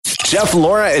Jeff,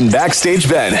 Laura, and Backstage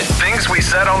Ben. Things we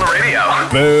said on the radio.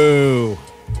 Boo.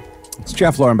 It's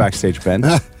Jeff, Laura, and Backstage Ben.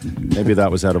 Maybe that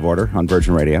was out of order on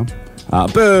Virgin Radio.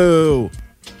 Boo.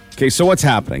 Okay, so what's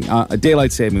happening?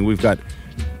 Daylight saving, we've got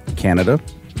Canada,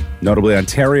 notably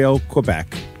Ontario,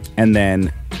 Quebec, and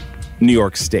then New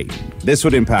York State. This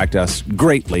would impact us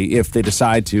greatly if they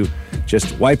decide to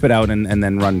just wipe it out and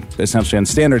then run essentially on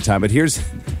standard time. But here's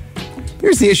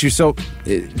the issue. So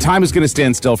time is going to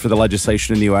stand still for the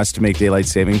legislation in the U.S. to make daylight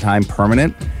saving time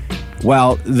permanent.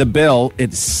 Well, the bill,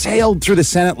 it sailed through the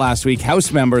Senate last week.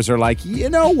 House members are like, you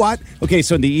know what? Okay,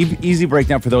 so in the easy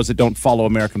breakdown for those that don't follow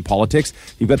American politics,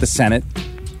 you've got the Senate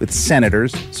with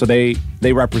senators, so they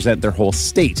represent their whole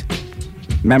state.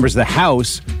 Members of the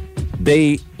House,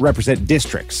 they represent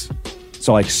districts,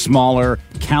 so like smaller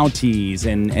counties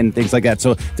and things like that.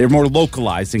 So they're more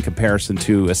localized in comparison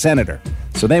to a senator.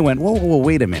 So they went, whoa,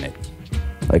 wait a minute.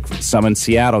 Like some in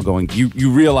Seattle going,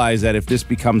 you realize that if this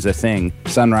becomes a thing,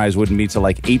 sunrise wouldn't be till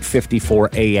like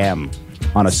 8:54 a.m.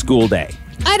 on a school day.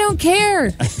 I don't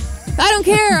care.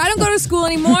 I don't go to school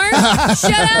anymore.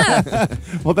 Shut up.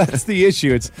 Well, that's the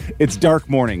issue. It's dark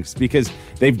mornings because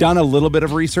they've done a little bit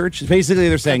of research. Basically,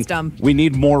 they're saying we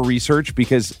need more research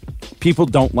because people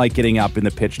don't like getting up in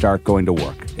the pitch dark going to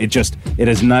work. It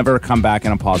has never come back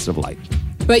in a positive light.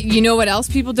 But you know what else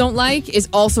people don't like is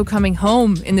also coming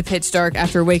home in the pitch dark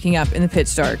after waking up in the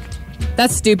pitch dark.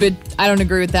 That's stupid. I don't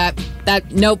agree with that.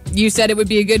 Nope. You said it would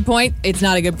be a good point. It's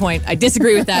not a good point. I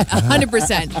disagree with that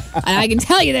 100%. And I can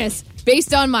tell you this,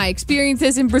 based on my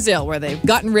experiences in Brazil where they've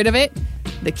gotten rid of it,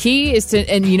 the key is to,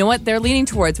 and you know what they're leaning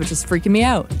towards, which is freaking me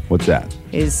out. What's that?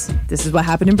 This is what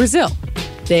happened in Brazil.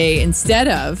 They, instead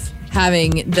of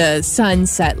having the sun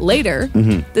set later,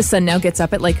 the sun now gets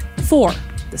up at like 4.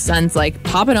 The sun's like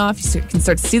popping off. You can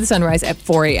start to see the sunrise at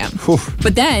 4 a.m.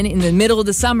 But then in the middle of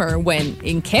the summer, when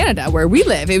in Canada, where we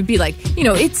live, it would be like, you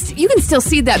can still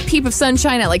see that peep of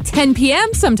sunshine at like 10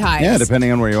 p.m. sometimes. Yeah,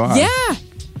 depending on where you are. Yeah.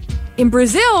 In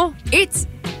Brazil,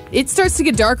 it starts to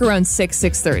get dark around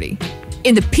 6:30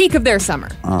 in the peak of their summer.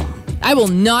 Oh. I will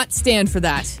not stand for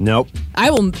that. Nope.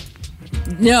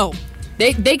 No.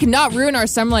 They cannot ruin our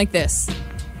summer like this.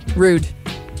 Rude.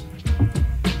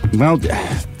 Well,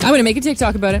 I'm going to make a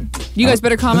TikTok about it. You guys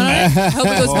better comment on it. I hope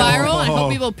it goes viral. I hope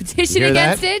people petition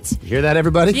against it. You hear that,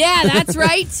 everybody? Yeah, that's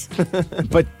right.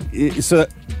 But so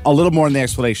a little more in the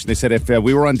explanation. They said if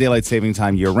we were on daylight saving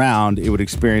time year-round, it would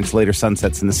experience later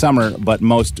sunsets in the summer, but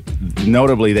most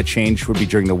notably the change would be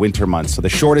during the winter months. So the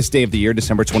shortest day of the year,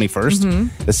 December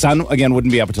 21st, the sun, again,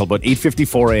 wouldn't be up until about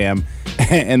 8:54 a.m.,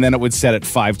 and then it would set at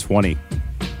 5:20.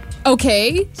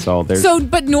 Okay.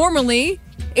 But normally,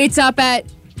 it's up at...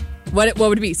 What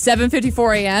would it be?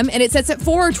 7:54 a.m. and it sets at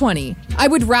 4:20. I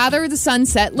would rather the sun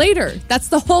set later. That's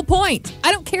the whole point.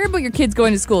 I don't care about your kids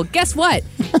going to school. Guess what?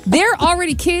 They're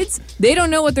already kids. They don't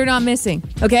know what they're not missing.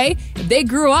 Okay? If they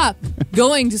grew up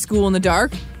going to school in the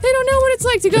dark, they don't know what it's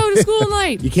like to go to school at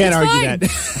night. You can't argue that.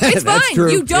 That's It's fine.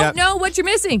 true. You don't know what you're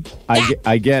missing.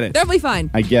 I get it. They'll be fine.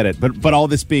 I get it. But all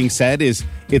this being said is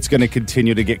it's going to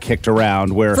continue to get kicked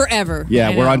around where forever. Yeah,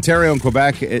 where Ontario and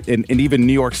Quebec and even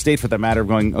New York State for that matter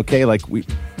going, okay, like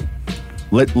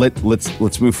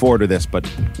let's move forward with this, but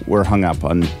we're hung up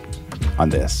on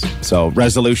this. So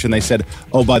resolution, they said,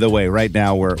 oh, by the way, right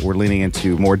now we're leaning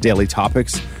into more daily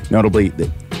topics, notably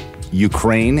the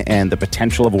Ukraine and the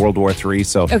potential of World War III.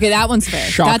 So okay, that one's fair.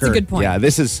 Shocker. That's a good point. Yeah,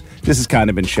 this has kind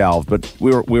of been shelved, but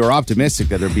we were optimistic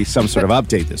that there'd be some sort of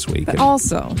update this week. But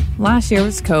also, last year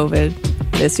was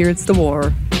COVID. This year it's the war.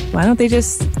 Why don't they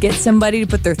just get somebody to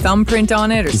put their thumbprint on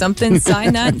it or something,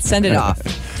 sign that, and send it off?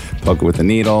 Poke it with a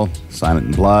needle, sign it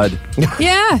in blood.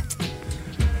 Yeah.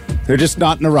 They're just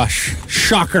not in a rush.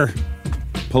 Shocker.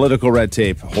 Political red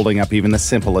tape holding up even the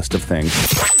simplest of things.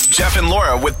 Jeff and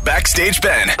Laura with Backstage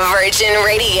Ben. Virgin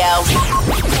Radio.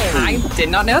 I did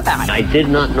not know that. I did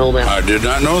not know that.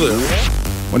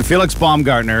 When Felix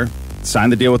Baumgartner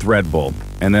signed the deal with Red Bull,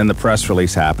 and then the press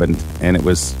release happened, and it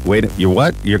was, wait,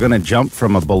 you're going to jump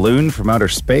from a balloon from outer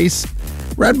space?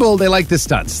 Red Bull, they like the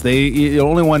stunts. The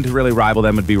only one to really rival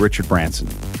them would be Richard Branson,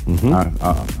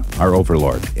 our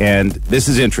overlord. And this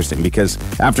is interesting because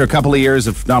after a couple of years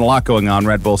of not a lot going on,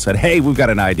 Red Bull said, hey, we've got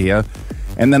an idea.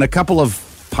 And then a couple of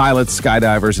pilots,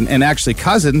 skydivers, and actually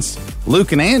cousins,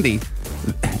 Luke and Andy,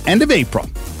 end of April,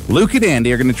 Luke and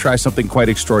Andy are going to try something quite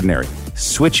extraordinary.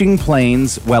 Switching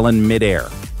planes while in midair.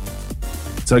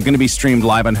 So it's going to be streamed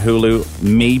live on Hulu.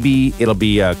 Maybe it'll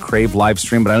be a Crave live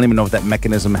stream, but I don't even know if that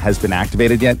mechanism has been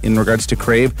activated yet in regards to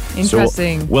Crave.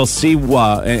 Interesting. So we'll see.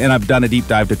 And I've done a deep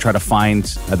dive to try to find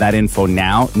that info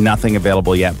now. Nothing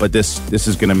available yet, but this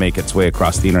is going to make its way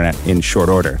across the internet in short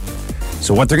order.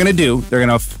 So what they're going to do, they're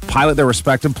going to pilot their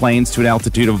respective planes to an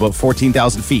altitude of about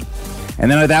 14,000 feet. And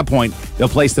then at that point, they'll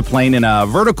place the plane in a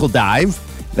vertical dive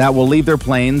that will leave their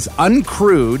planes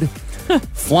uncrewed,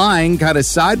 flying kind of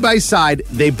side by side.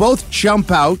 They both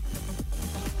jump out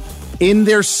in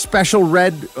their special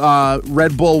Red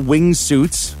Bull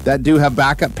wingsuits that do have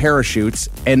backup parachutes,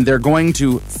 and they're going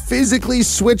to physically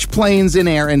switch planes in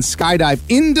air and skydive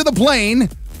into the plane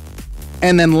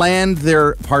and then land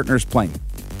their partner's plane.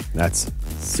 That's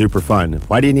super fun.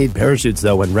 Why do you need parachutes,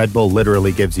 though, when Red Bull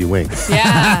literally gives you wings?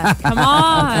 Yeah, come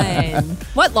on.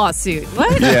 What lawsuit?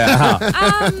 What?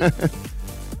 Yeah.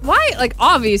 Why? Like,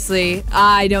 obviously,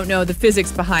 I don't know the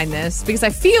physics behind this because I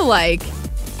feel like,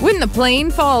 wouldn't the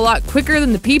plane fall a lot quicker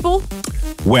than the people?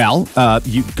 Well,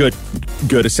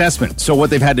 good assessment. So what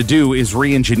they've had to do is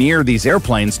re-engineer these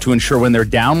airplanes to ensure when they're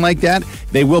down like that,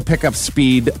 they will pick up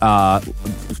speed, pardon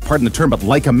the term, but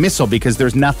like a missile, because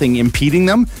there's nothing impeding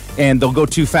them, and they'll go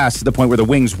too fast to the point where the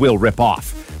wings will rip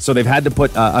off. So they've had to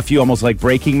put a few almost like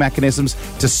braking mechanisms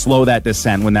to slow that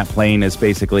descent when that plane is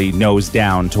basically nose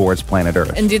down towards planet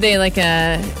Earth. And do they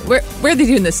where are they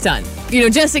doing the stunt?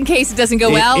 Just in case it doesn't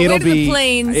go well, where do the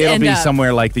planes It'll end be up?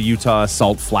 somewhere like the Utah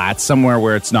Salt Flats, somewhere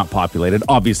where it's not populated,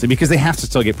 obviously, because they have to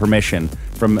still get permission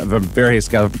from various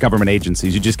government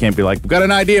agencies. You just can't be like, we've got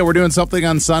an idea, we're doing something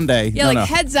on Sunday. Yeah, no.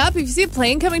 Heads up, if you see a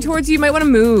plane coming towards you, you might want to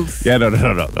move. Yeah, no.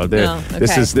 Okay.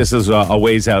 This is a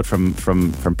ways out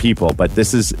from people, but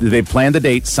they've planned the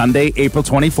date, Sunday, April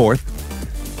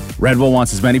 24th. Red Bull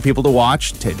wants as many people to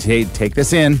watch. Take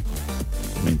this in.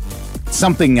 I mean,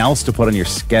 something else to put on your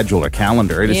schedule or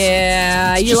calendar.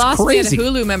 It's you lost crazy. me at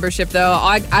a Hulu membership, though.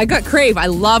 I got Crave. I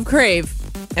love Crave.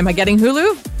 Am I getting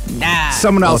Hulu? Nah.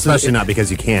 Someone else, especially not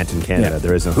because you can't in Canada. Yeah.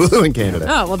 There is no Hulu in Canada.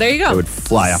 Oh, well, there you go. It would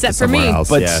fly off to Except for somewhere me. else.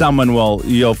 But yeah.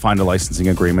 you'll find a licensing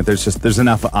agreement. There's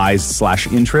enough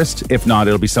eyes/interest. If not,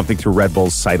 it'll be something through Red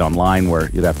Bull's site online where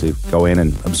you'd have to go in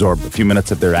and absorb a few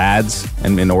minutes of their ads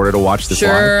and in order to watch this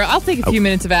Sure, live. I'll take a few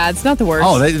minutes of ads. Not the worst.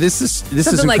 Oh, this is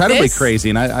Something like incredibly this?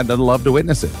 crazy, and I'd love to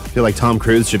witness it. I feel like Tom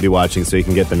Cruise should be watching so he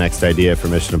can get the next idea for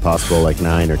Mission Impossible, like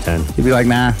 9 or 10. You'd be like,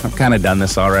 nah, I've kind of done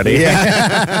this already.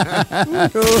 Yeah.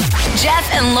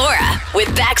 Jeff and Laura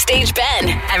with Backstage Ben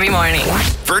every morning.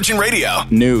 Virgin Radio.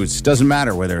 News doesn't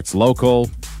matter whether it's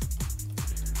local,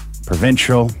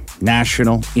 provincial,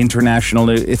 national,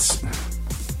 international. You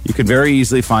could very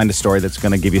easily find a story that's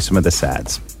going to give you some of the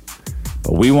sads.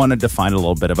 But we wanted to find a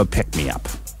little bit of a pick-me-up.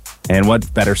 And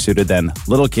what better suited than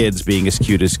little kids being as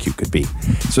cute could be.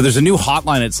 So there's a new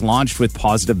hotline that's launched with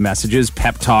positive messages,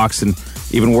 pep talks, and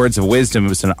even words of wisdom. It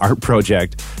was an art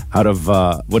project out of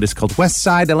what is called West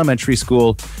Side Elementary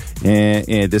School.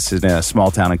 This is in a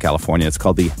small town in California. It's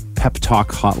called the Pep Talk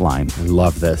Hotline. I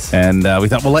love this. And we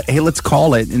thought, well, let's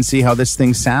call it and see how this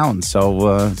thing sounds.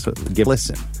 So give a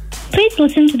listen. Please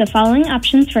listen to the following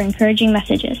options for encouraging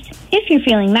messages. If you're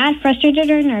feeling mad, frustrated,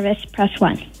 or nervous, press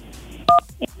 1.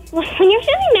 When you're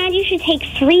feeling mad, you should take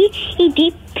 3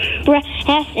 deep breaths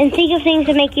and think of things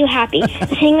that make you happy. The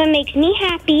thing that makes me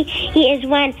happy is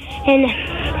when, and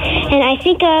I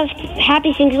think of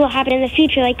happy things will happen in the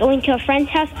future, like going to a friend's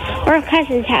house or a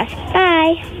cousin's house.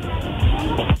 Bye.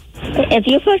 If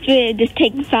you're frustrated, just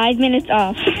take 5 minutes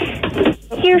off.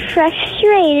 If you're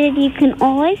frustrated, you can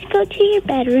always go to your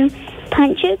bedroom,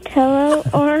 punch a pillow,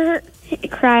 or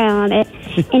cry on it,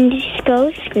 and just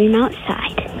go scream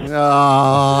outside.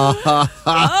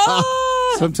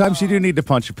 Sometimes you do need to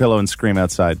punch a pillow and scream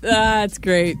outside. That's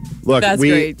great. Look, That's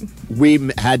great. We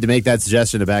had to make that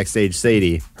suggestion to Backstage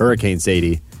Sadie, Hurricane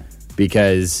Sadie,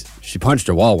 because she punched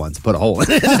her wall once, put a hole in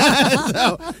it.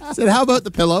 So I said, how about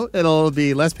the pillow? It'll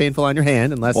be less painful on your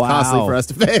hand and less costly for us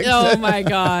to fix. Oh, my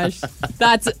gosh.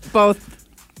 That's both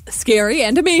scary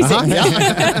and amazing.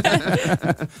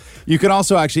 You can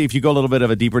also actually, if you go a little bit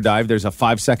of a deeper dive, there's a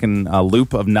 5-second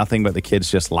loop of nothing but the kids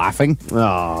just laughing.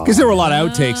 Because there were a lot of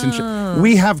outtakes. And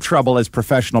we have trouble as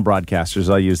professional broadcasters,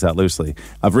 I'll use that loosely,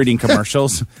 of reading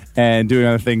commercials and doing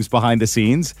other things behind the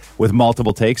scenes with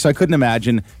multiple takes. So I couldn't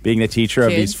imagine being the teacher of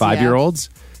these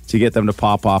 5-year-olds to get them to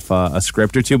pop off a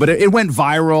script or two. But it went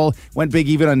viral, went big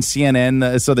even on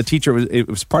CNN. So the teacher, it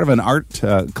was part of an art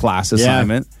class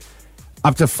assignment. Yeah.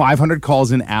 Up to 500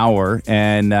 calls an hour,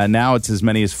 and now it's as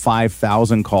many as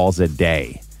 5,000 calls a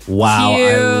day. Wow, Cute.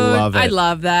 I love it. I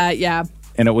love that, yeah.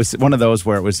 And it was one of those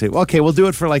where it was, okay, we'll do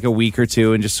it for like a week or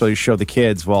two and just so you show the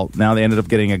kids. Well, now they ended up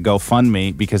getting a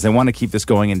GoFundMe because they want to keep this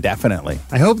going indefinitely.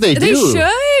 I hope they do. They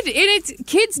should. And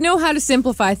kids know how to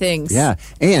simplify things. Yeah,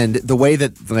 and the way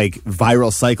that like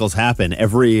viral cycles happen,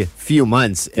 every few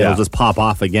months it'll just pop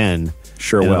off again.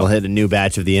 Sure and will. It'll hit a new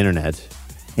batch of the internet.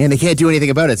 And they can't do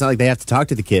anything about it. It's not like they have to talk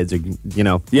to the kids or,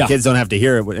 the kids don't have to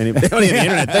hear it. What the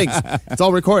internet thinks. It's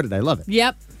all recorded. I love it.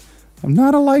 Yep. I'm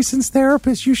not a licensed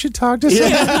therapist. You should talk to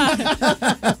someone.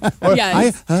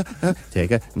 Yes.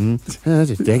 Take a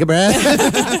breath.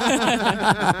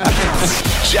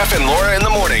 Jeff and Laura in the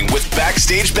morning with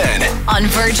Backstage Ben on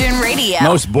Virgin Radio.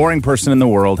 Most boring person in the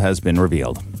world has been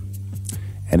revealed.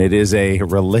 And it is a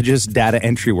religious data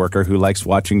entry worker who likes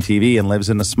watching TV and lives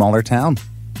in a smaller town.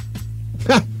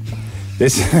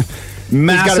 This massive...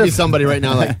 There's got to be somebody right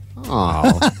now like,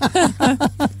 oh.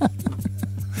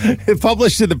 It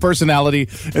published in the Personality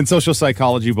and Social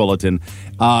Psychology Bulletin.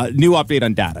 New update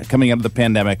on data coming out of the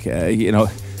pandemic.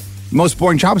 Most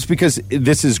boring jobs, because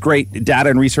this is great data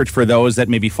and research for those that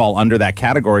maybe fall under that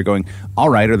category going, all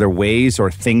right, are there ways or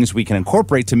things we can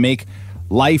incorporate to make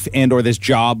life and or this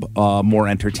job more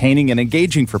entertaining and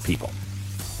engaging for people?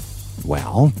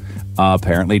 Well,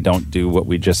 apparently don't do what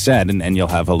we just said, and you'll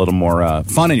have a little more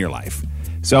fun in your life.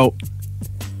 So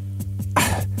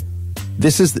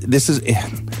this is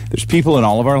there's people in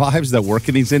all of our lives that work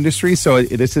in these industries, so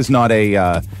this is not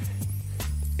a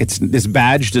this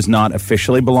badge does not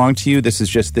officially belong to you. This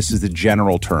is the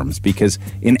general terms, because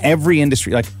in every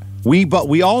industry, like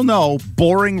we all know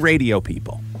boring radio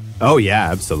people. Oh yeah,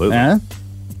 absolutely.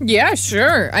 Yeah,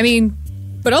 sure. I mean,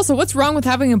 but also, what's wrong with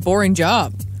having a boring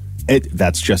job?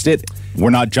 That's just it.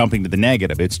 We're not jumping to the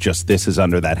negative. It's just this is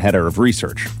under that header of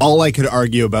research. All I could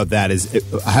argue about that is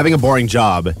having a boring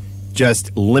job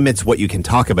just limits what you can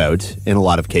talk about in a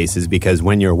lot of cases, because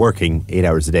when you're working 8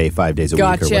 hours a day, 5 days a week or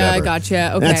whatever.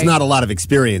 Gotcha. Okay. That's not a lot of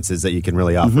experiences that you can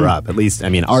really offer up. At least, I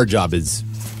mean, our job is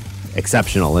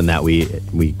exceptional in that we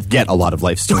get a lot of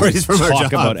life stories from our job.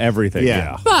 Talk about everything.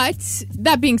 Yeah. But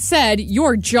that being said,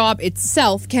 your job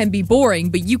itself can be boring,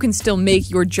 but you can still make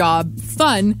your job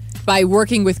fun by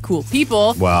working with cool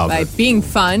people, by being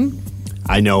fun.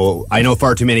 I know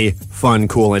far too many fun,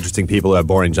 cool, interesting people who have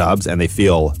boring jobs, and they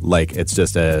feel like it's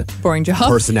just a boring job.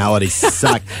 Personality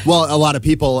suck. Well, a lot of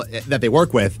people that they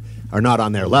work with are not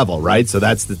on their level, right? So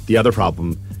that's the other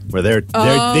problem, where they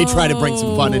try to bring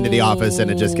some fun into the office, and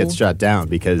it just gets shut down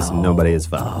because nobody is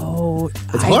fun.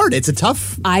 It's hard. It's a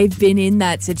tough. I've been in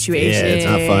that situation. Yeah, it's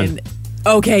not fun.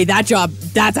 Okay, that job,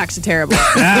 that's actually terrible.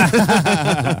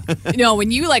 When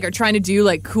you are trying to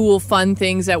do cool, fun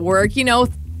things at work,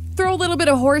 throw a little bit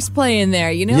of horseplay in there,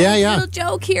 a little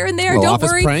joke here and there. Don't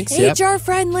worry, pranks, HR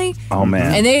friendly. Oh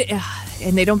man,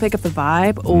 and they don't pick up the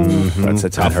vibe. Oh, that's a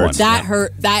tough one.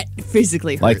 That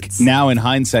physically hurts. Like now in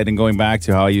hindsight and going back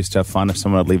to how I used to have fun if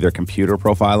someone would leave their computer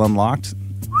profile unlocked.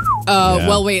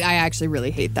 Well, wait, I actually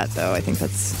really hate that though. I think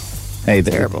that's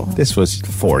terrible. This was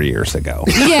 4 years ago.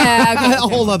 Yeah, okay. A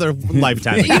whole other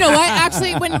lifetime. You know what?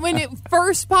 Actually, when it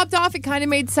first popped off, it kind of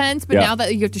made sense. But now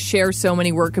that you have to share so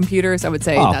many work computers, I would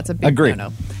say that's a big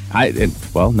no.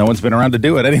 No one's been around to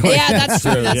do it anyway. Yeah, that's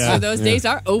true. That's true. Those days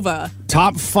are over.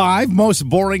 Top 5 most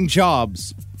boring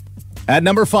jobs. At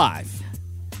number 5,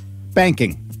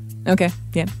 banking. Okay,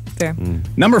 yeah, fair.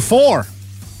 Number 4,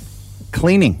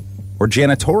 cleaning or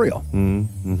janitorial.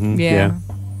 Yeah.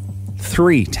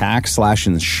 3,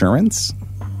 tax/insurance.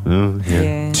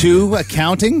 2,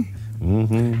 accounting.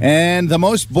 And the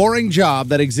most boring job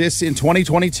that exists in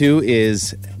 2022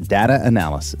 is data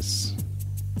analysis.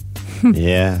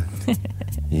 Yeah.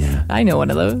 I know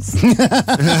one of those.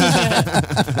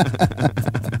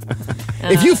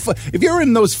 If you're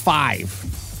in those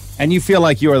 5 and you feel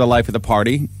like you are the life of the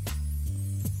party,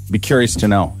 be curious to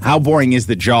know, how boring is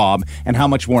the job and how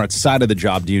much more outside of the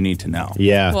job do you need to know?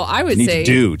 Yeah. Well, I would say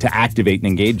to activate and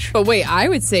engage. But wait, I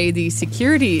would say the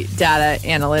security data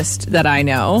analyst that I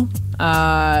know,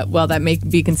 that may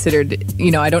be considered,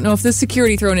 I don't know if the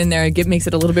security thrown in there makes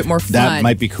it a little bit more fun. That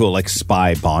might be cool, like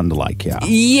spy bond-like, yeah.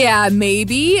 Yeah,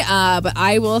 maybe. But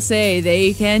I will say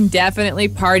they can definitely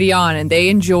party on, and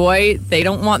they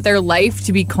don't want their life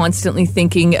to be constantly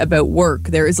thinking about work.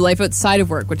 There is life outside of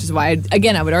work, which is why,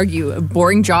 I would argue a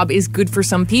boring job is good for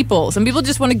some people. Some people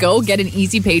just want to go get an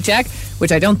easy paycheck,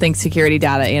 which I don't think security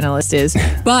data analyst is.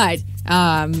 But,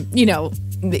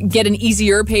 get an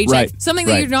easier paycheck. Right. Something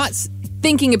that you're not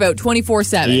thinking about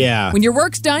 24/7. Yeah. When your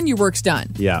work's done, your work's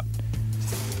done. Yeah.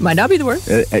 Might not be the worst.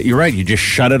 You're right. You just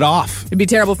shut it off. It'd be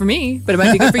terrible for me, but it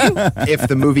might be good for you. If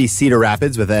the movie Cedar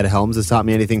Rapids with Ed Helms has taught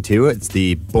me anything too, it's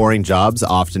the boring jobs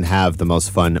often have the most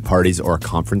fun parties or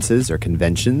conferences or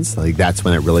conventions. Like that's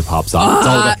when it really pops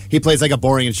off. He plays like a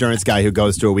boring insurance guy who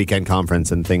goes to a weekend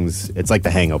conference and things. It's like The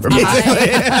Hangover,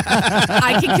 basically.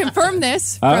 I can confirm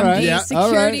this from the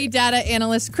security data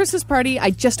analyst Christmas party I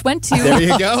just went to. There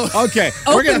you go. Okay,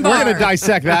 we're gonna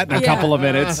dissect that in a couple of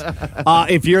minutes.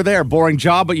 If you're there, boring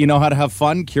job. but you know how to have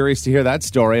fun? Curious to hear that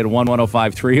story at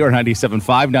 11053 or 97.5,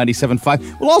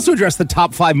 97.5. We'll also address the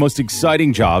top 5 most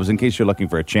exciting jobs in case you're looking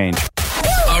for a change.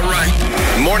 All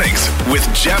right. Mornings with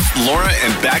Jeff, Laura,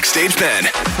 and Backstage Ben.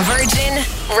 Virgin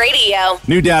Radio.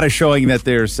 New data showing that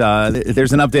there's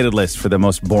an updated list for the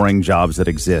most boring jobs that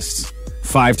exist.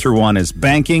 5 through 1 is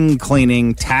banking,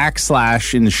 cleaning,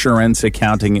 tax/insurance,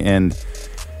 accounting, and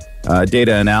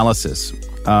data analysis.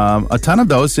 A ton of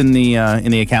those in the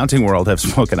accounting world have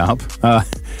spoken up.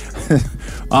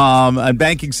 On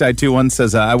banking side too, one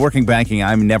says, I work in banking.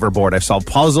 I'm never bored. I've solved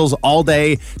puzzles all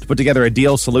day to put together a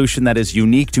deal solution that is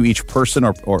unique to each person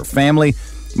or family.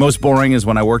 Most boring is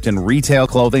when I worked in retail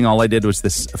clothing. All I did was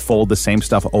fold the same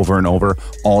stuff over and over,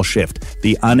 all shift.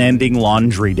 The unending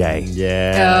laundry day.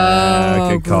 Yeah.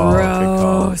 Good call.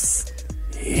 Gross. Good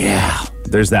call. Yeah,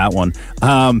 there's that one.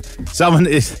 Someone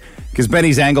is... Because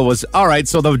Benny's angle was, all right,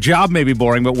 so the job may be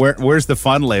boring, but where's the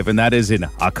fun live? And that is in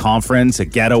a conference, a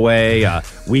getaway, a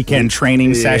weekend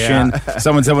training session.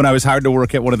 Someone said when I was hired to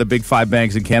work at one of the big 5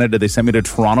 banks in Canada, they sent me to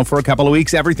Toronto for a couple of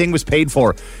weeks. Everything was paid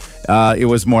for. It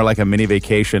was more like a mini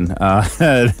vacation.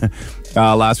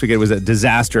 Last week it was a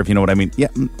disaster, if you know what I mean. Yeah,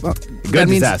 well, good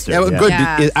disaster.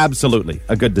 Absolutely,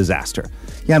 a good disaster.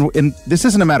 Yeah, and this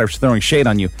isn't a matter of throwing shade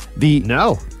on you. The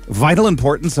vital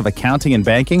importance of accounting and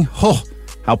banking,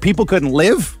 how people couldn't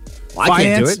live. Well, I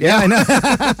can't do it. Yeah, I know.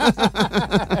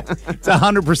 It's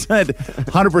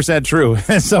 100% true.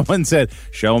 Someone said,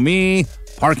 show me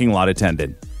parking lot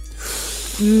attendant.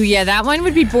 Ooh, yeah, that one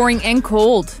would be boring and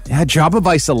cold. Yeah, job of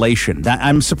isolation.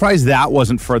 I'm surprised that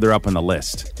wasn't further up on the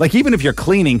list. Like, even if you're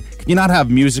cleaning, can you not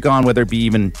have music on, whether it be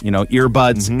even,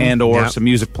 earbuds and or some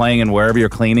music playing and wherever you're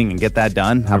cleaning and get that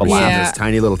done? Have a laugh. Those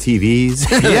tiny little TVs.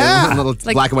 Yeah. Little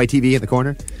black and white TV in the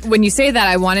corner. When you say that,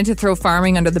 I wanted to throw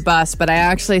farming under the bus, but I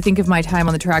actually think of my time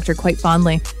on the tractor quite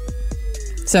fondly.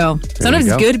 So sometimes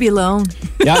it's good to be alone.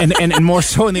 Yeah, and more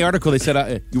so in the article, they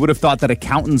said you would have thought that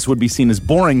accountants would be seen as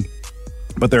boring,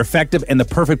 but they're effective and the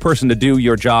perfect person to do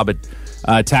your job at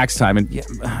tax time. And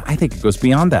I think it goes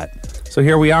beyond that. So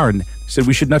here we are, and said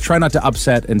we should try not to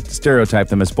upset and stereotype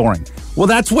them as boring. Well,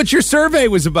 that's what your survey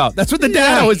was about. That's what the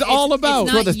data was all about.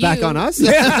 Throw this back on us.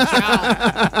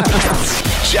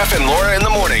 Jeff and Laura in the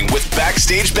morning with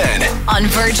Backstage Ben on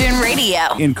Virgin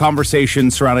Radio. In conversation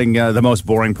surrounding the most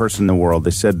boring person in the world,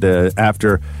 they said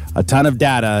after a ton of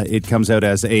data, it comes out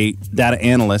as a data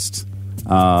analyst.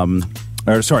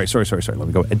 Sorry. Let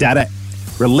me go. A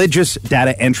religious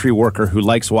data entry worker who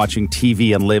likes watching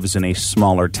TV and lives in a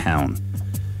smaller town.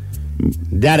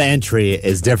 Data entry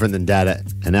is different than data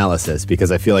analysis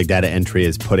because I feel like data entry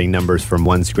is putting numbers from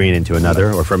one screen into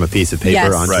another or from a piece of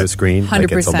paper onto a screen. 100%.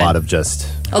 Like it's a lot of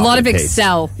a lot of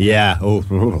Excel. Yeah.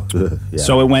 Yeah.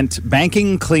 So it went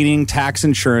banking, cleaning, tax,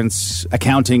 insurance,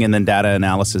 accounting, and then data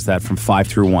analysis. That from 5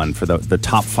 through 1 for the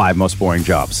top 5 most boring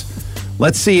jobs.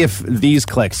 Let's see if these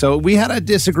click. So we had a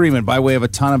disagreement by way of a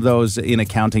ton of those in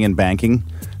accounting and banking.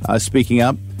 Speaking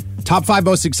up, top 5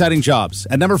 most exciting jobs.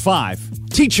 At number 5,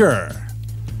 teacher.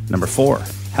 Number 4,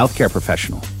 healthcare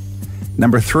professional.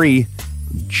 Number 3,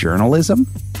 journalism.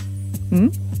 I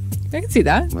can see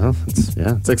that. Well,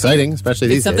 it's exciting, especially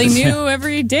these days. Something new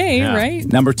every day, right?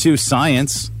 Number 2,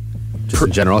 science. Just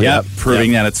in general,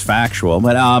 proving that it's factual.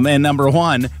 But and number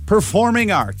 1,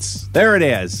 performing arts. There it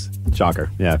is. Shocker.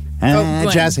 Yeah.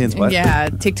 Jazz hands, what? Yeah,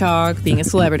 TikTok, being a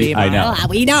celebrity. I know.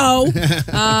 We know.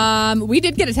 We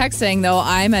did get a text saying, though,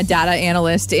 I'm a data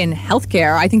analyst in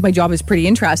healthcare. I think my job is pretty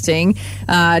interesting.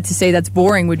 To say that's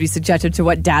boring would be subjective to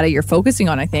what data you're focusing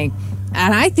on, I think.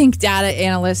 And I think data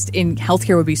analyst in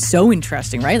healthcare would be so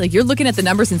interesting, right? Like, you're looking at the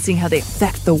numbers and seeing how they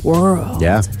affect the world.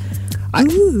 Yeah.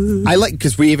 I like,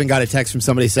 because we even got a text from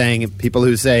somebody saying people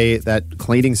who say that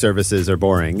cleaning services are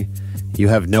boring, you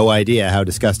have no idea how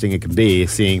disgusting it can be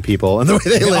seeing people and the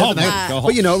way they live.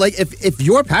 But like if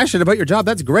you're passionate about your job,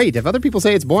 that's great. If other people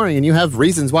say it's boring and you have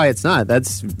reasons why it's not,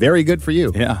 that's very good for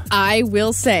you. Yeah. I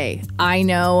will say, I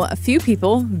know a few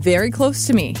people very close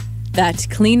to me that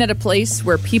clean at a place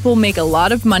where people make a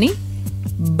lot of money,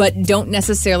 but don't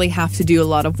necessarily have to do a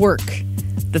lot of work.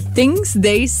 The things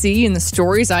they see and the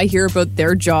stories I hear about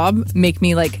their job make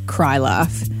me cry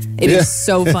laugh. It is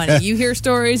so funny. You hear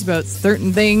stories about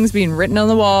certain things being written on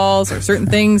the walls or certain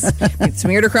things being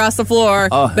smeared across the floor,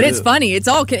 but it's funny. It's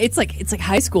like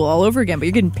high school all over again, but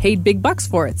you're getting paid big bucks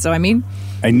for it. So I mean,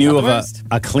 I knew of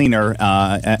a cleaner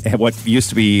at what used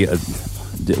to be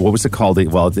what was it called?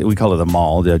 Well, we call it the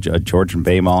mall, the Georgian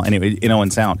Bay Mall. Anyway,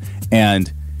 in Sound,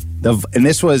 and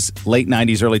this was late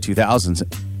 90s, early 2000s,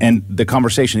 and the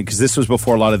conversation, because this was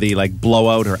before a lot of the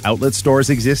blowout or outlet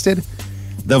stores existed.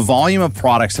 The volume of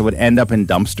products that would end up in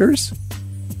dumpsters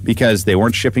because they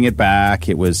weren't shipping it back.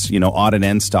 It was, odd and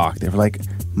end stock. They were like,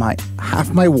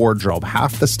 half my wardrobe,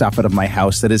 half the stuff out of my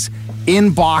house that is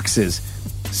in boxes,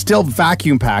 still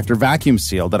vacuum packed or vacuum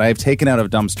sealed, that I have taken out of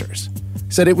dumpsters.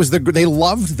 Said it was they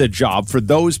loved the job for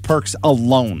those perks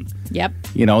alone. Yep.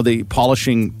 The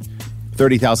polishing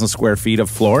 30,000 square feet of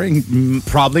flooring,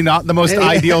 probably not the most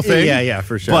ideal thing. Yeah,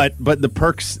 for sure. But the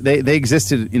perks, they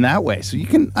existed in that way. So you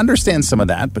can understand some of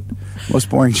that, but most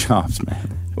boring jobs,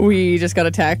 man. We just got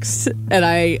a text, and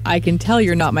I can tell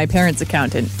you're not my parents'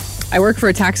 accountant. I work for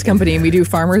a tax company, and we do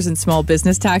farmers and small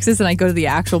business taxes, and I go to the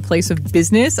actual place of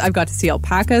business. I've got to see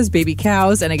alpacas, baby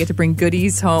cows, and I get to bring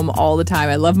goodies home all the time.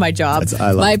 I love my job.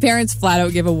 My parents flat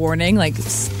out give a warning. Like,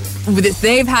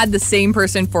 they've had the same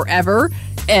person forever,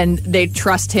 and they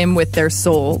trust him with their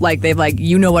soul. Like,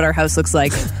 you know what our house looks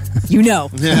like. You know.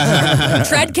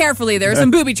 Tread carefully. There are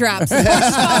some booby traps.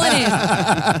 Just falling in.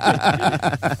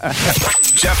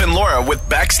 Jeff and Laura with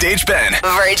Backstage Ben.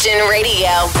 Virgin Radio.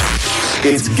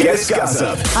 It's Guest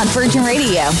Gossip on Virgin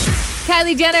Radio.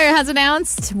 Kylie Jenner has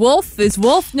announced Wolf is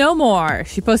Wolf no more.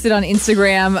 She posted on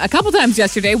Instagram a couple times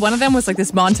yesterday. One of them was like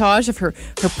this montage of her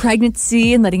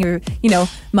pregnancy and letting her,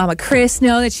 Mama Chris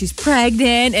know that she's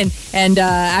pregnant. And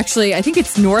actually, I think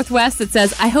it's Northwest that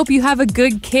says, I hope you have a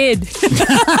good kid.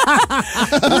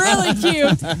 Really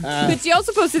cute. But she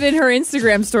also posted in her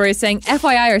Instagram story saying,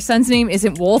 FYI, our son's name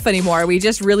isn't Wolf anymore. We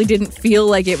just really didn't feel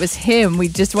like it was him. We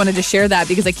just wanted to share that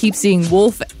because I keep seeing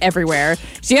Wolf everywhere.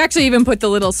 She actually even put the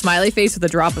little smiley face with a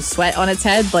drop of sweat on its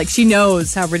head. Like, she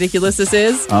knows how ridiculous this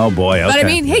is. Oh, boy. Okay. But I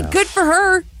mean, hey, good for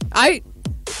her. I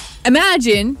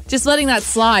imagine just letting that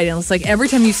slide. And it's like every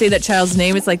time you say that child's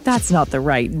name, it's like, that's not the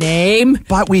right name.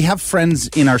 But we have friends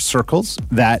in our circles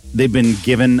that they've been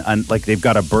given, they've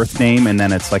got a birth name and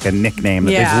then it's like a nickname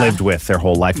that they've lived with their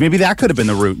whole life. Maybe that could have been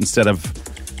the root instead of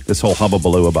this whole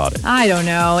hubbubaloo about it. I don't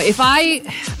know. If I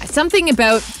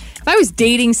was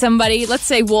dating somebody, let's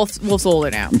say Wolf's older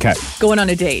now. Okay. Going on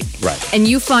a date. Right. And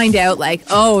you find out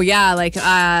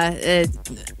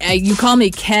you call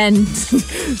me Ken,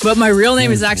 but my real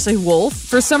name is actually Wolf.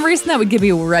 For some reason, that would give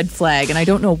you a red flag, and I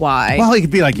don't know why. Well, he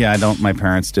could be like, my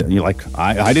parents did. You're like,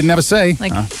 I didn't have a say.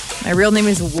 Like, my real name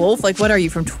is Wolf? Like, what are you,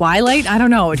 from Twilight? I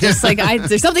don't know. Just like,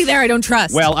 there's something there I don't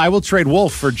trust. Well, I will trade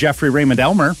Wolf for Jeffrey Raymond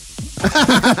Elmer.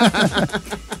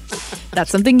 That's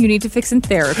something you need to fix in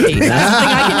therapy. That's something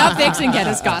I cannot fix in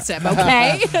Guest Gossip,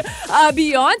 okay?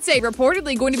 Beyonce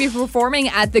reportedly going to be performing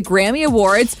at the Grammy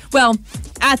Awards. Well,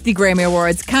 at the Grammy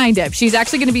Awards, kind of. She's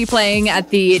actually going to be playing at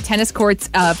the tennis courts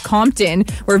of Compton,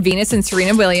 where Venus and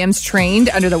Serena Williams trained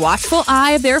under the watchful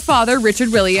eye of their father,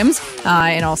 Richard Williams,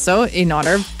 and also in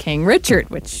honor of King Richard,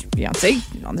 which Beyonce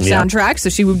on the soundtrack. So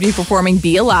she would be performing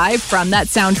Be Alive from that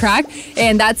soundtrack.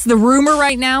 And that's the rumor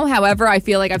right now. However, I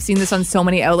feel like I've seen this on so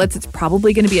many outlets. It's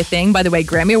probably going to be a thing. By the way,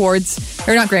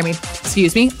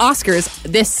 Oscars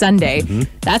this Sunday. Mm-hmm.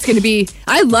 That's going to be,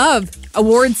 I love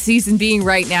awards season being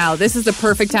right now. This is the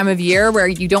perfect time of year where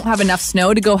you don't have enough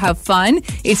snow to go have fun.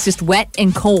 It's just wet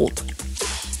and cold.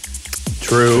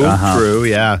 True,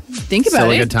 yeah. Think about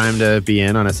Still it. a good time to be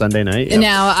in on a Sunday night. Yep.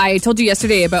 Now, I told you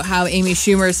yesterday about how Amy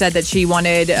Schumer said that she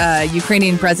wanted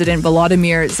Ukrainian President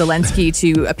Volodymyr Zelensky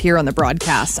to appear on the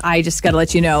broadcast. I just got to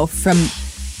let you know, from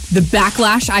the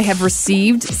backlash I have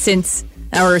received since,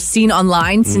 or seen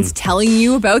online since telling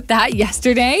you about that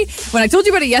yesterday. When I told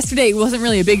you about it yesterday, it wasn't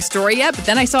really a big story yet, but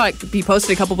then I saw it be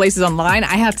posted a couple places online.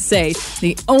 I have to say,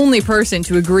 the only person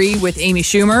to agree with Amy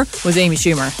Schumer was Amy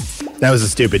Schumer. That was a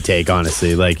stupid take,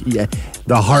 honestly. Like, yeah,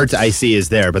 the heart I see is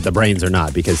there, but the brains are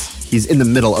not, because he's in the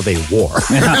middle of a war.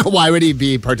 Why would he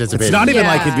be participating? It's not even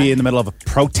like he'd be in the middle of a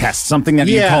protest, something that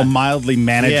you call mildly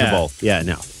manageable. Yeah,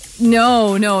 no.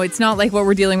 No, it's not like what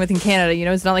we're dealing with in Canada.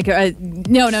 It's not like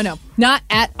no, not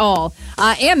at all.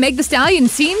 And Meg Thee Stallion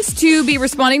seems to be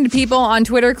responding to people on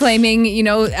Twitter claiming,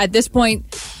 at this point,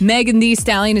 Megan Thee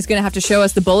Stallion is going to have to show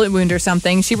us the bullet wound or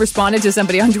something. She responded to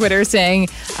somebody on Twitter saying,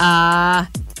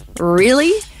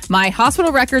 really? My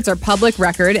hospital records are public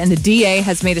record, and the DA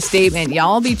has made a statement.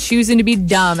 Y'all be choosing to be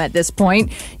dumb at this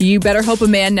point. You better hope a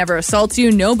man never assaults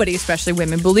you. Nobody, especially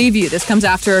women, believe you. This comes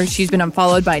after she's been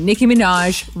unfollowed by Nicki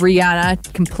Minaj,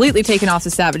 Rihanna, completely taken off the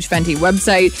Savage Fenty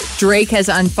website. Drake has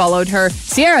unfollowed her.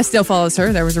 Ciara still follows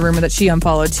her. There was a rumor that she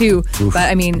unfollowed too. Oof.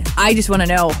 But, I just want to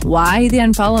know why the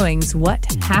unfollowings. What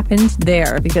happened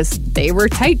there? Because they were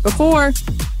tight before.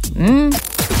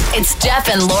 It's Jeff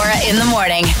and Laura in the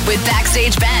morning with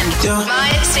Backstage Ben.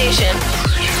 My station.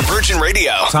 Virgin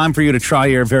Radio. Time for you to try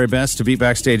your very best to beat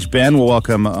Backstage Ben. We'll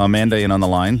welcome Amanda in on the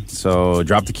line. So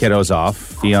drop the kiddos off.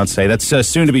 Fiance. That's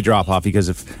soon to be drop off, because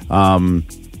if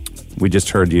we just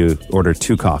heard you order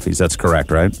 2 coffees. That's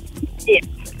correct, right? Yeah.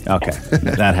 Okay,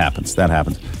 that happens. That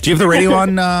happens. Do you have the radio on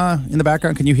in the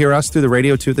background? Can you hear us through the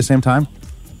radio too at the same time?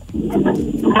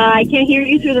 I can't hear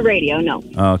you through the radio, no.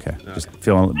 Oh, okay. Just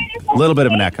feeling a little bit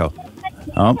of an echo.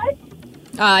 Oh.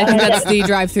 I think that's the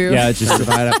drive-through. Yeah, it's just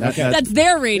that's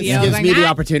their radio. It gives me the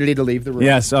opportunity to leave the room.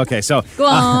 Yes, okay. So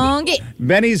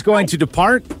Benny's going to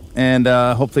depart, and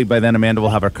hopefully by then Amanda will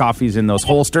have her coffees in those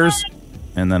holsters,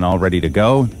 and then all ready to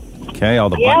go. Okay, all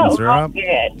the buttons are up.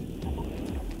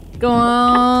 Go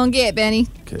on, get Benny.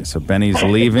 Okay, so Benny's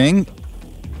leaving.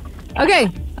 Okay,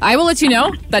 I will let you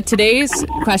know that today's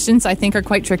questions I think are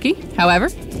quite tricky. However,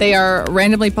 they are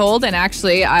randomly polled, and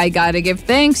actually I got to give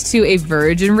thanks to a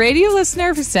Virgin Radio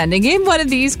listener for sending in one of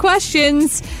these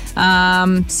questions.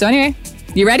 So anyway,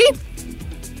 you ready?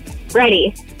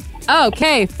 Ready.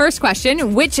 Okay, first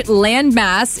question. Which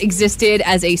landmass existed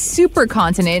as a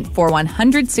supercontinent for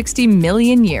 160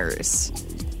 million years?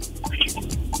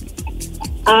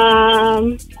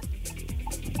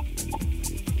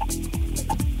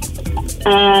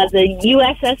 The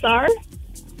USSR?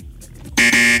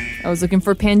 I was looking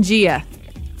for Pangea.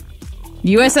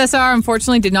 USSR,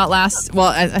 unfortunately, did not last...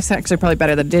 Well, it's actually probably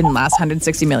better that it didn't last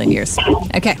 160 million years.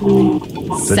 Okay. Second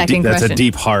question. That's a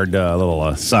deep, hard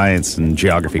little science and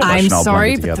geography question. I'm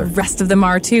sorry, but the rest of them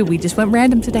are too. We just went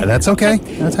random today. That's okay.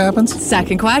 That happens.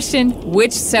 Second question.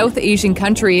 Which South Asian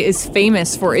country is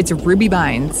famous for its ruby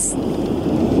vines?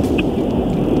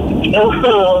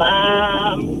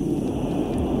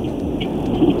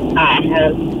 I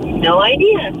have no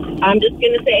idea. I'm just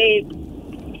going to say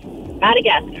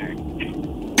Madagascar.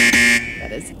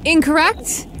 That is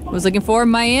incorrect. I was looking for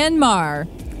Myanmar.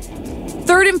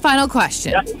 Third and final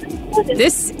question.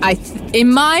 This,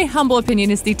 in my humble opinion,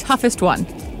 is the toughest one.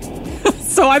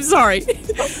 So I'm sorry.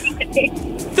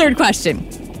 Third question.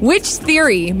 Which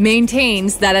theory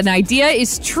maintains that an idea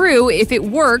is true if it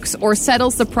works or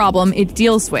settles the problem it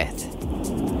deals with?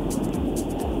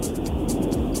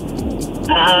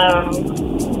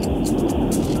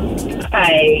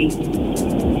 I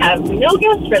have no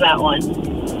guess for that one.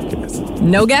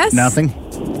 No guess? Nothing?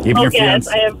 Give no your guess.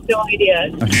 fiance. I have no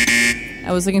idea.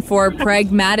 I was looking for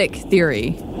pragmatic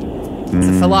theory. It's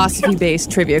a philosophy-based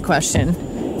trivia question.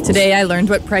 Today I learned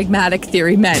what pragmatic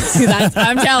theory meant.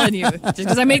 I'm telling you. Just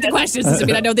because I made the questions doesn't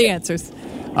mean I know the answers.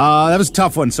 That was a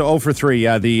tough one. So 0 for 3.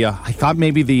 Yeah, I thought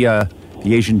maybe the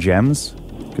Asian gems,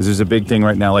 because there's a big thing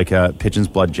right now, like pigeon's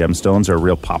blood gemstones are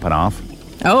real popping off.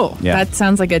 Oh, yeah. That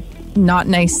sounds like a not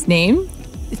nice name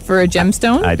for a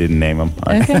gemstone. I didn't name them.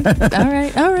 Okay. All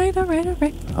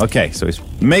right. Okay, so he's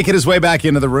making his way back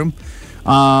into the room.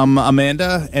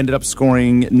 Amanda ended up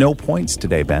scoring no points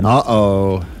today, Ben.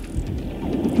 Uh-oh.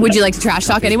 Would you like to trash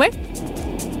talk anyway?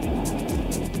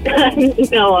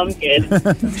 No, I'm good.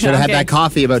 Should have had that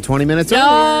coffee about 20 minutes earlier.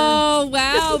 Oh,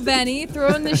 wow, Benny,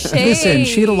 throwing the shade.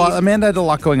 Listen, Amanda had a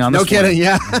lot going on. No kidding,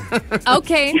 yeah.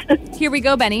 Okay, here we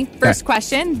go, Benny. First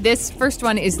question. This first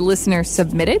one is listener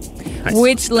submitted. Nice.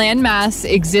 Which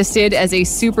landmass existed as a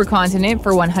supercontinent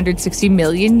for 160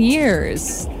 million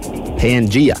years?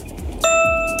 Pangea.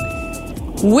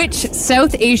 Which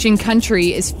South Asian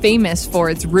country is famous for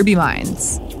its ruby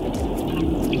mines?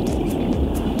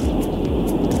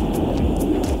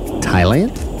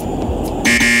 Thailand?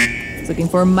 Looking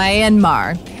for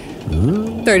Myanmar.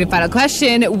 Ooh. Third and final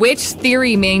question. Which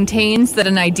theory maintains that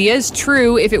an idea is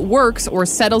true if it works or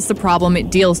settles the problem it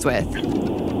deals with?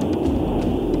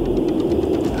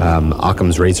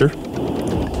 Occam's razor?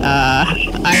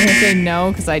 I'm going to say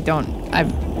no because I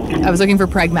was looking for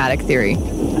pragmatic theory.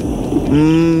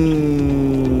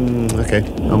 Okay,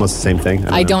 almost the same thing.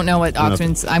 I don't know what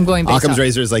Occam's... I'm going based Occam's off.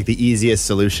 razor is like the easiest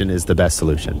solution is the best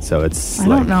solution. So it's I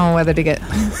don't know whether to get...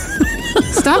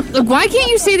 Stop. Look, why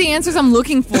can't you say the answers I'm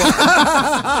looking for?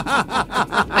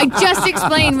 I just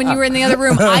explained when you were in the other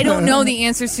room, I don't know the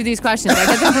answers to these questions. I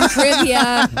got them from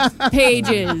trivia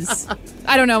pages.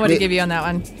 I don't know what to give you on that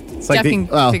one. It's Jeff can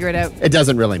figure it out. It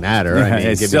doesn't really matter. I mean,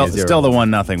 it's still the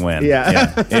 1-0 win.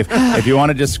 Yeah. If you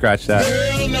want to just scratch that.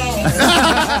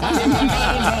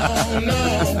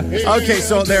 Okay,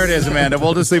 so there it is, Amanda.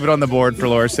 We'll just leave it on the board for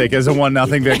Laura's sake as a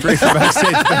 1-0 victory for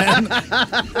Backstage Ben.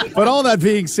 But all that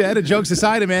being said, and jokes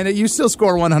aside, Amanda, you still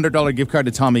score a $100 gift card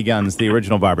to Tommy Guns, the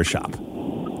original barbershop.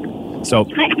 So,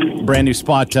 brand new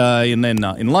spot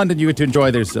in London you get to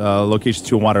enjoy. There's locations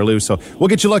to in Waterloo. So, we'll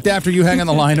get you looked after. You hang on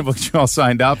the line and we'll get you all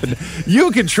signed up. And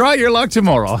you can try your luck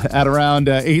tomorrow at around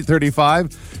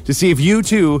 8:35 to see if you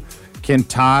too can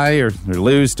tie or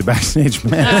lose to Backstage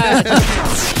Ben.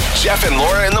 Jeff and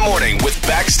Laura in the morning with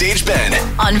Backstage Ben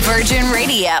on Virgin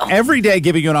Radio. Every day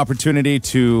giving you an opportunity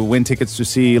to win tickets to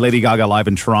see Lady Gaga live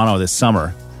in Toronto this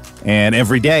summer. And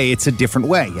every day it's a different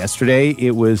way. Yesterday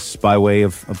it was by way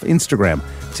of Instagram.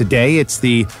 Today it's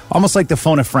almost like the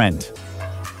phone a friend.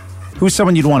 Who's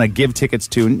someone you'd want to give tickets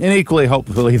to, and equally,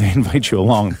 hopefully, they invite you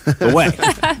along the way.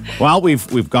 Well,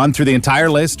 we've gone through the entire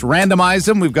list, randomized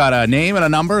them. We've got a name and a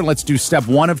number. Let's do step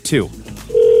 1 of 2.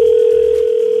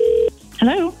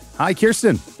 Hello. Hi,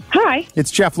 Kirsten. Hi.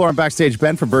 It's Jeff, Laura, and Backstage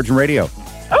Ben from Virgin Radio.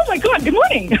 Oh, my God. Good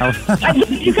morning. I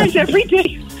listen to you guys every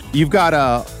day. You've got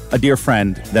a dear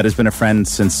friend that has been a friend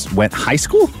since, when, high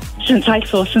school? Since high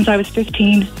school, since I was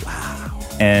 15. Wow.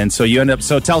 And so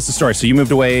so tell us the story. So you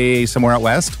moved away somewhere out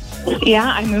west? Yeah,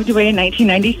 I moved away in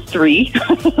 1993.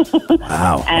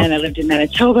 Wow. And I lived in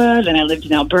Manitoba, then I lived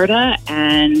in Alberta,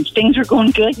 and things were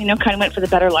going good, kind of went for the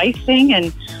better life thing.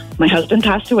 And my husband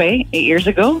passed away 8 years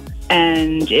ago,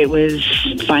 and it was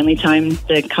finally time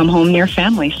to come home near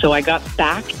family. So I got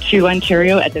back to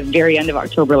Ontario at the very end of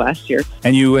October last year.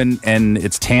 And you and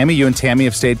it's Tammy? You and Tammy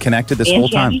have stayed connected this whole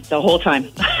time? The whole time.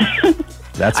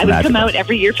 That's I would come out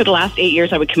every year for the last 8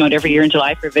 years. I would come out every year in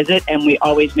July for a visit, and we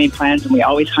always made plans, and we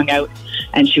always hung out.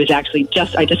 And she was actually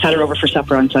I just had her over for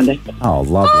supper on Sunday. Oh,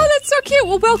 lovely. Oh, that's so cute.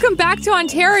 Well, welcome back to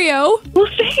Ontario. Well,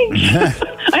 thanks.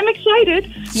 I'm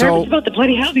excited. Nervous about the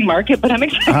bloody housing market, but I'm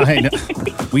excited. I know.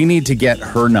 We need to get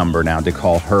her number now to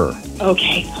call her.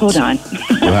 Okay, hold on.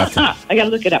 You'll have to. I got to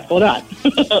look it up. Hold on.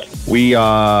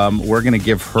 We're going to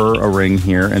give her a ring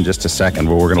here in just a second,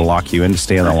 but we're going to lock you in to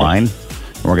stay on the line.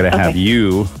 And we're going to have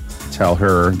you tell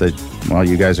her that, well,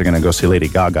 you guys are going to go see Lady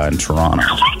Gaga in Toronto.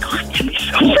 Oh, my God. That'd be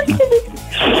so freaking...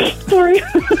 Sorry.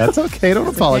 That's okay. Don't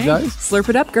apologize. Slurp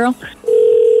it up, girl.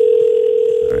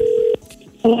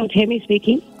 Hello, Tammy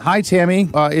speaking. Hi, Tammy.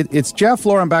 It's Jeff,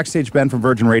 Laura, and Backstage Ben from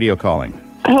Virgin Radio calling.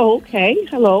 Oh, okay.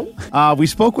 Hello. We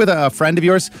spoke with a friend of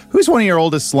yours. Who's one of your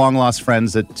oldest long-lost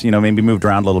friends that, maybe moved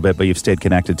around a little bit, but you've stayed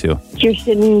connected to?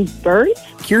 Kirsten Bird.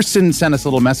 Kirsten sent us a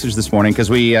little message this morning because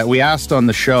we asked on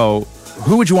the show,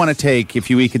 who would you want to take if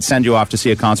we could send you off to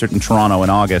see a concert in Toronto in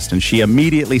August? And she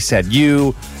immediately said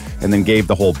you, and then gave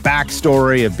the whole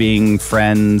backstory of being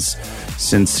friends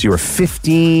since you were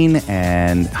 15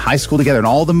 and high school together and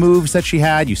all the moves that she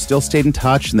had. You still stayed in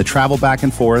touch and the travel back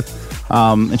and forth.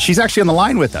 And she's actually on the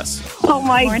line with us. Oh,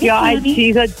 my God. Tammy.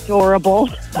 She's adorable.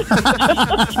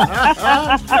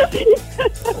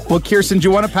 Well, Kirsten, do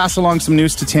you want to pass along some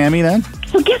news to Tammy then?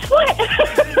 Well, guess what?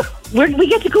 We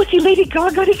get to go see Lady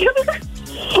Gaga together.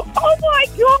 Oh, my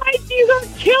God. You are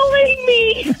killing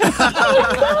me.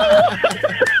 Oh, no.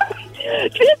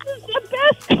 This is the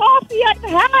best coffee I've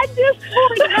had this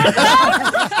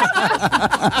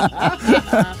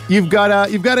morning. You've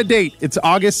got a date. It's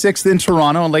August 6th in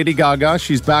Toronto, and Lady Gaga.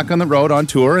 She's back on the road on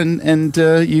tour, and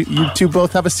you two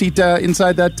both have a seat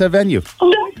inside that venue.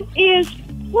 That is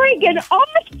freaking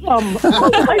awesome! Oh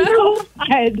my God!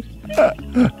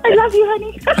 I love you,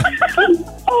 honey.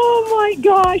 Oh my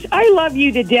gosh, I love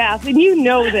you to death, and you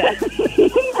know that.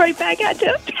 Right back at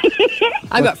you.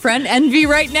 I've got friend envy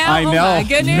right now. I know. Oh my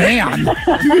goodness. Man,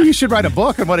 you should write a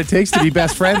book on what it takes to be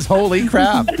best friends. Holy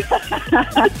crap.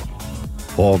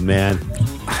 Oh, man.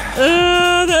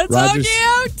 That's so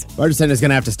cute. Roger Center's going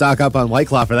to have to stock up on White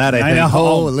Claw for that, I think. know.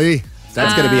 Holy.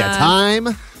 That's going to be a time.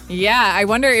 Yeah, I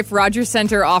wonder if Rogers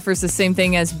Center offers the same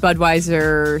thing as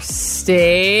Budweiser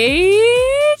Stage.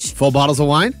 Full bottles of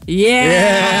wine? Yeah.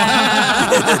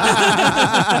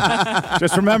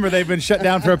 Just remember, they've been shut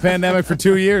down for a pandemic for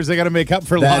 2 years. They got to make up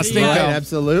for lost income.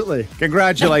 Absolutely.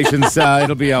 Congratulations.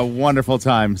 It'll be a wonderful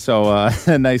time. So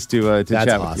nice to chat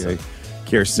awesome. with you,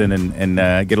 Kirsten, and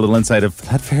get a little insight of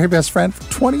that very best friend for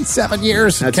 27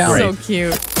 years. That's so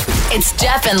cute. It's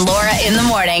Jeff and Laura in the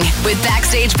morning with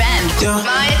Backstage Ben.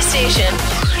 My station.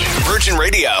 Virgin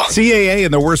Radio. CAA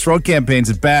and the worst road campaigns,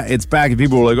 it's back, and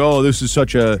people were like, oh, this is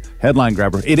such a headline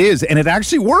grabber. It is, and it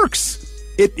actually works.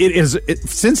 It is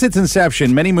since its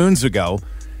inception many moons ago.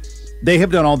 They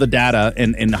have done all the data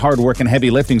and hard work and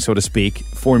heavy lifting, so to speak,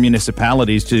 for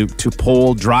municipalities to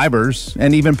poll drivers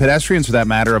and even pedestrians, for that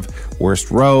matter, of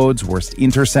worst roads, worst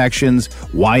intersections.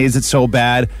 Why is it so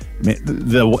bad?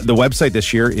 The website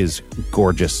this year is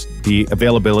gorgeous. The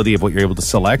availability of what you're able to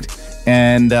select.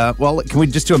 And, can we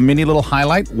just do a mini little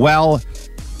highlight? Well,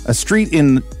 a street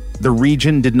in the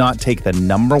region did not take the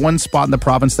number one spot in the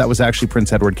province. That was actually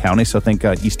Prince Edward County, so I think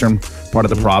eastern part of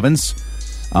the province.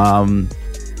 So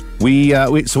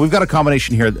we've got a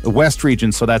combination here. The West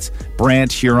region, so that's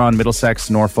Brant, Huron, Middlesex,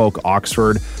 Norfolk,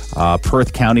 Oxford,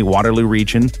 Perth County, Waterloo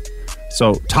region.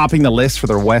 So topping the list for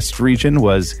the West region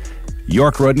was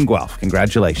York Road and Guelph.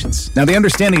 Congratulations. Now, the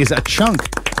understanding is a chunk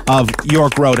of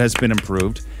York Road has been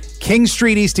improved. King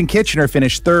Street East and Kitchener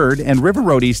finished third, and River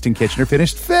Road East and Kitchener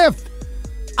finished fifth.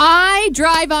 I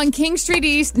drive on King Street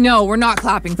East. No, we're not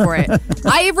clapping for it.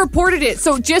 I have reported it.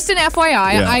 So just an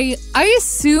FYI, I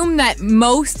assume that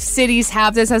most cities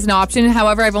have this as an option.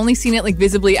 However, I've only seen it like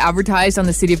visibly advertised on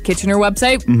the City of Kitchener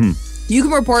website. Mm-hmm. You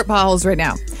can report potholes right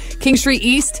now. King Street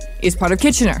East is part of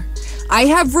Kitchener. I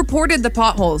have reported the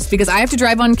potholes because I have to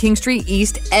drive on King Street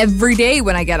East every day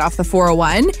when I get off the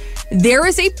 401. There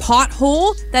is a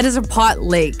pothole that is a pot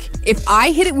lake. If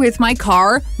I hit it with my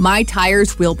car, my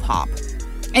tires will pop.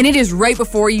 And it is right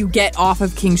before you get off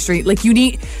of King Street. Like, you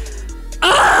need...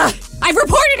 I've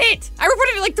reported it! I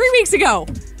reported it like 3 weeks ago.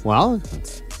 Well,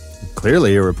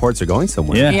 clearly your reports are going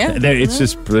somewhere. Yeah. It's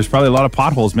just, there's probably a lot of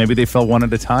potholes. Maybe they fill one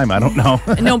at a time. I don't know.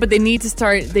 No, but they need to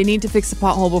fix the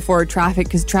pothole before traffic,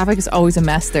 because traffic is always a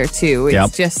mess there, too.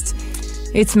 It's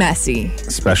it's messy.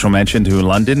 Special mention to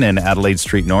London and Adelaide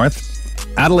Street North.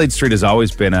 Adelaide Street has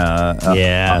always been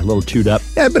a little chewed up.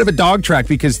 Yeah, a bit of a dog track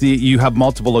because you have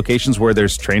multiple locations where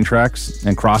there's train tracks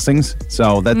and crossings.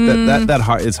 So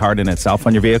that is hard in itself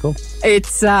on your vehicle.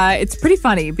 It's pretty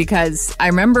funny because I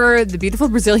remember the beautiful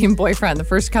Brazilian boyfriend, the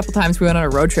first couple times we went on a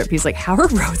road trip, he's like, how are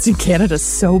roads in Canada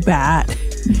so bad?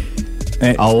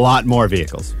 A lot more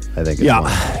vehicles, I think.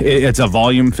 It's a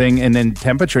volume thing, and then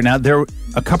temperature. Now,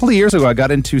 a couple of years ago, I got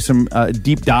into some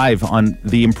deep dive on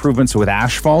the improvements with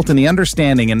asphalt and the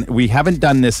understanding, and we haven't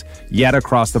done this yet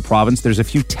across the province. There's a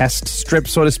few test strips,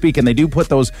 so to speak, and they do put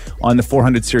those on the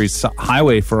 400 series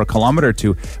highway for a kilometer or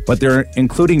two, but they're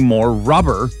including more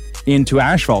rubber into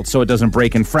asphalt so it doesn't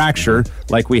break and fracture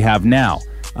like we have now.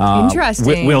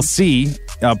 Interesting. We'll see.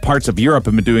 Parts of Europe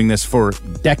have been doing this for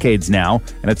decades now,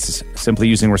 and it's simply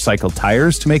using recycled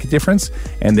tires to make a difference,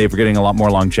 and they're getting a lot more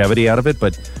longevity out of it.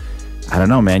 But I don't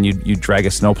know, man. You drag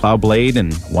a snowplow blade,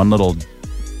 and one little,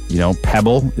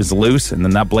 pebble is loose, and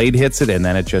then that blade hits it, and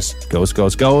then it just goes,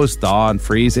 thaw and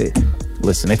freeze it.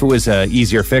 Listen, if it was an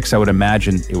easier fix, I would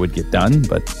imagine it would get done,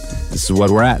 but this is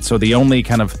what we're at. So the only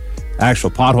kind of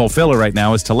actual pothole filler right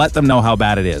now is to let them know how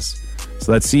bad it is.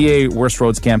 So that CA Worst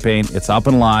Roads campaign, it's up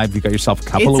and live. You got yourself a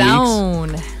couple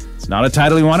of weeks. It's not a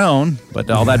title you want to own, but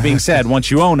all that being said, once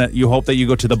you own it, you hope that you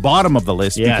go to the bottom of the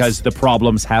list because the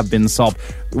problems have been solved.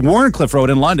 Warncliffe Road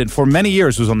in London for many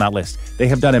years was on that list. They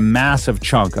have done a massive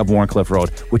chunk of Warncliffe Road,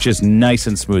 which is nice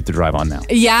and smooth to drive on now.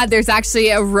 Yeah, there's actually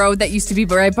a road that used to be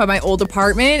right by my old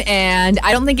apartment, and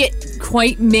I don't think it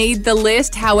quite made the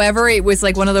list. However, it was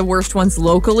like one of the worst ones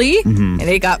locally, and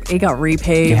it got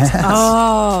repaved. Yes.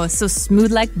 Oh, so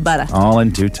smooth like butter. All in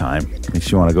due time.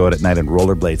 Makes you want to go out at night and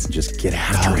rollerblades and just get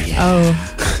after it. Oh,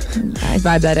 I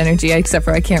vibe that energy, except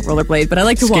for I can't rollerblade, but I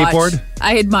like to Skateboard? watch.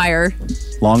 I admire.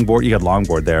 Longboard? You got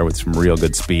longboard there with some real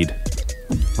good speed.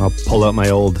 I'll pull out my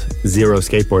old Zero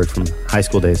skateboard from high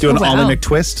school days. Do an Ollie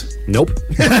McTwist? Nope.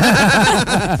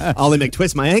 Ollie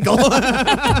McTwist my ankle.